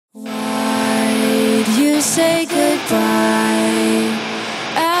say goodbye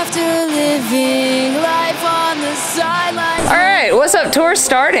after living life on the sidelines. All right, what's up? Tour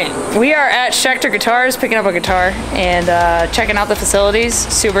starting. We are at Schecter Guitars picking up a guitar and checking out the facilities.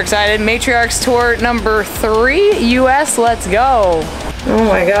 Super excited. Matriarchs tour number 3 US. Let's go. Oh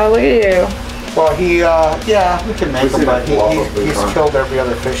my God, look at you. Well, yeah, we can make him, but he's killed every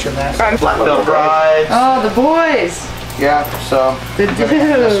other fish in there. So Black Belt Rides. Oh, the boys. Yeah, so The I'm gonna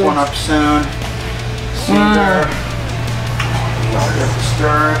get this one up soon. Cedar.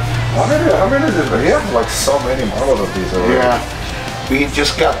 Stern. How many did we have? Like so many models of these already. Yeah. We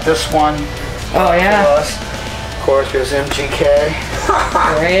just got this one. Oh yeah. Us. Of course, there's MGK.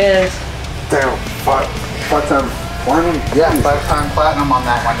 There he is. Damn, five-time platinum? Yeah, 5-time platinum on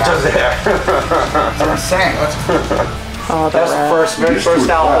that one. That's what I'm saying. Oh, That's the very first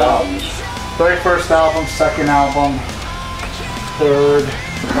album. Very first album, second album, third.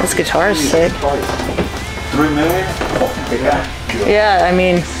 This guitar is sick. 3 million? Yeah. Yeah, I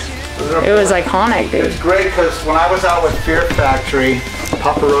mean, it was iconic, dude. It's great because when I was out with Fear Factory,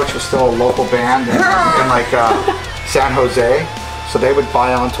 Papa Roach was still a local band in like San Jose. So they would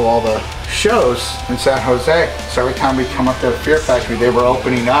buy onto all the shows in San Jose. So every time we'd come up to Fear Factory, they were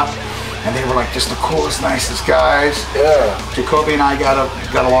opening up. And they were like just the coolest, nicest guys. Yeah. Jacoby and I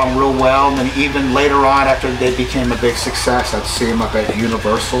got along real well. And then even later on, after they became a big success, I'd see him up at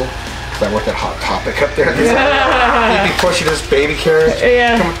Universal. Cause I worked at Hot Topic up there. He'd be pushing his baby carriage.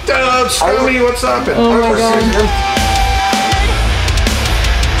 Yeah. Come on, Dub, Scooby, what's up? And oh my God.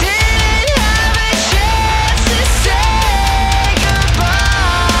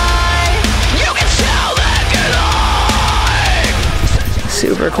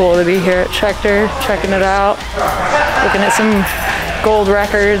 Super cool to be here at Schecter, checking it out, looking at some gold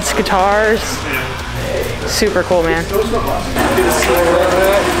records, guitars. Super cool, man. Hell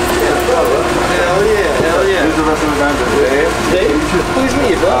yeah, hell yeah. Who's the rest of the band? Dave? Please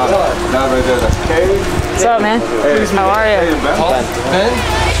meet you, bro. Not right there, that's Kay. What's up, man? Hey, how are you? Hey, Ben.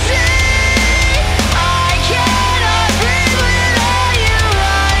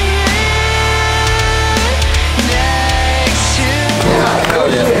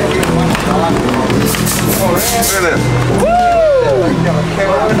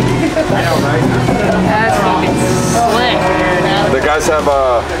 The guys have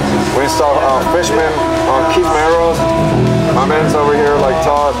we install Fishman on Keith Merrill's. My man's over here like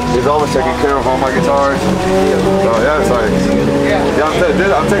Todd. He's always taking care of all my guitars. So yeah, it's like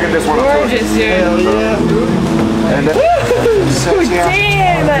I'm taking this one up. Gorgeous, dude. And then,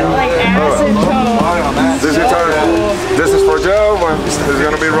 damn, that like acid tone. This guitar, this is for Joe. He's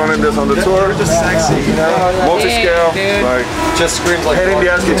gonna be running this on the tour. Just sexy, you know. Multi-scale, like Just screams like. head in the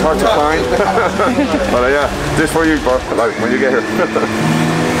ass guitar to find. But yeah, this for you, bro. Like when you get here.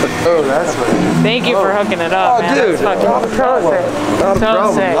 Oh, that's right. Thank you for hooking it up, man. dude. That's fucking so sick. Not a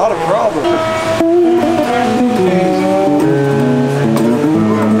problem. sick. Not a problem.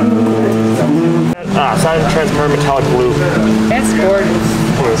 Silent transparent metallic blue. That's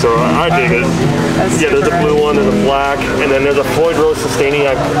gorgeous. So I dig it. Yeah, there's a blue one, there's a black, and then there's a Floyd Rose Sustaining,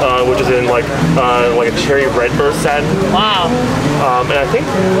 which is in like a cherry redbird satin. Wow. And I think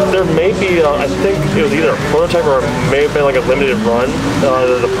there may be, I think it was either a prototype or it may have been like a limited run.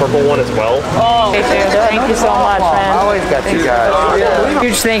 There's a purple one as well. Oh, thank you so much, man. always got you guys.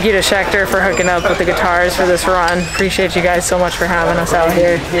 Huge thank you to Schecter for hooking up with the guitars for this run. Appreciate you guys so much for having us out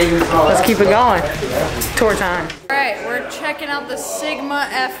here. Let's keep it going. Tour time. All right, we're checking out the Sigma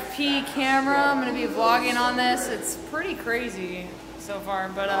FP camera. I'm gonna be vlogging on this. It's pretty crazy so far,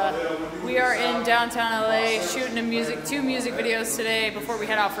 but we are in downtown LA shooting two music videos today before we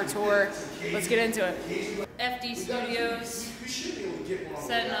head out for tour. Let's get into it. FD Studios,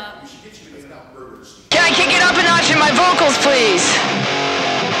 setting up. Can I kick it up a notch in my vocals, please?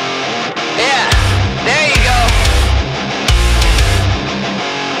 Yeah, there you go.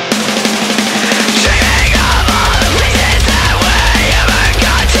 Dreaming of all the places that we ever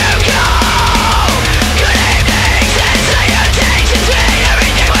got to go. Good evenings and salutations, we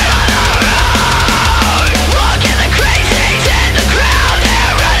everything we're on the road. Look at the crazies in the crowd,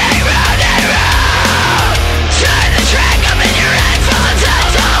 they're running round and round. Turn the track up in your headphones and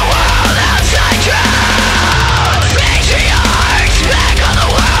tell the world outside crowds. Matriarchs back on the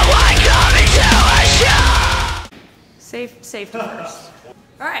worldwide coming to a show. Safety first.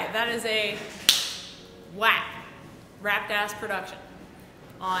 All right, that is a wrapped ass production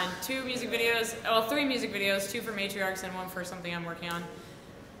on 2 music videos, well 3 music videos, 2 for Matriarchs and 1 for something I'm working on.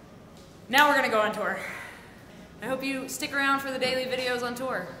 Now we're gonna go on tour. I hope you stick around for the daily videos on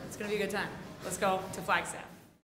tour. It's gonna be a good time. Let's go to Flagstaff.